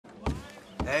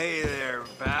Hey there,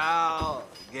 pal.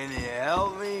 Can you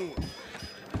help me?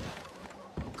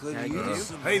 Could you use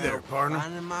some Hey there, help partner.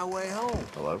 finding my way home?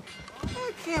 Hello?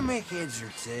 I can't make heads or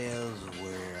tails of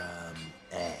where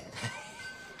I'm at.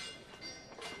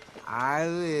 I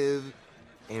live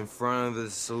in front of the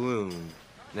saloon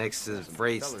next to the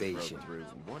freight station.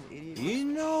 You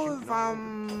know if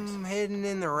I'm heading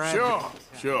in the right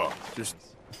Sure. Just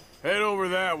head over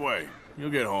that way. You'll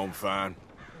get home fine.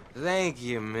 Thank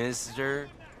you, mister.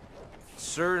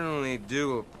 Certainly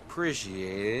do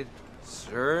appreciate it.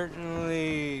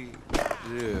 Certainly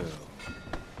do.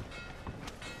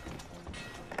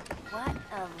 What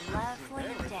a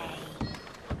lovely day.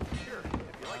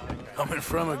 Coming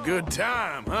from a good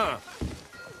time, huh?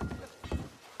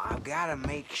 I've got to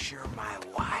make sure my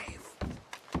wife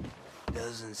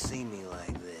doesn't see me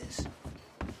like this.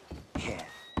 Yeah,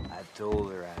 I told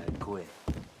her I'd quit.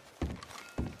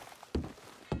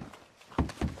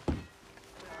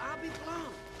 I'll be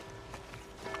gone.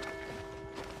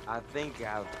 I think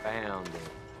I've found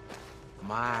it.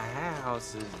 My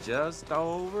house is just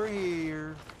over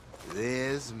here.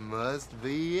 This must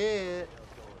be it.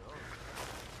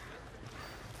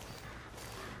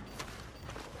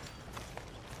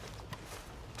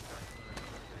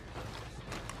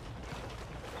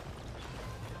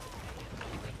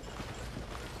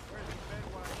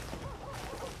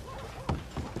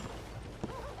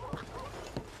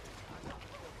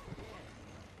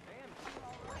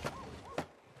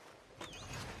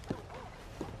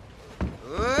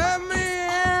 Let me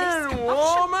in,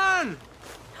 woman!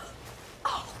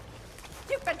 Oh,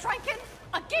 you've been drinking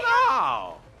again?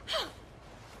 No!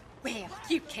 Well,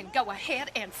 you can go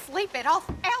ahead and sleep it off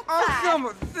Oh, outside. come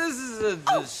on. This is a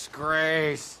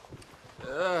disgrace.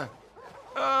 Mm.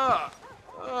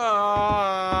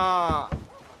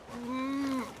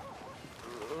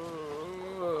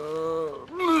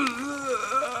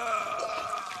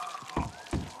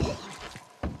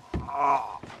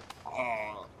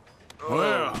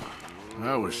 Well,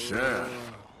 that was sad.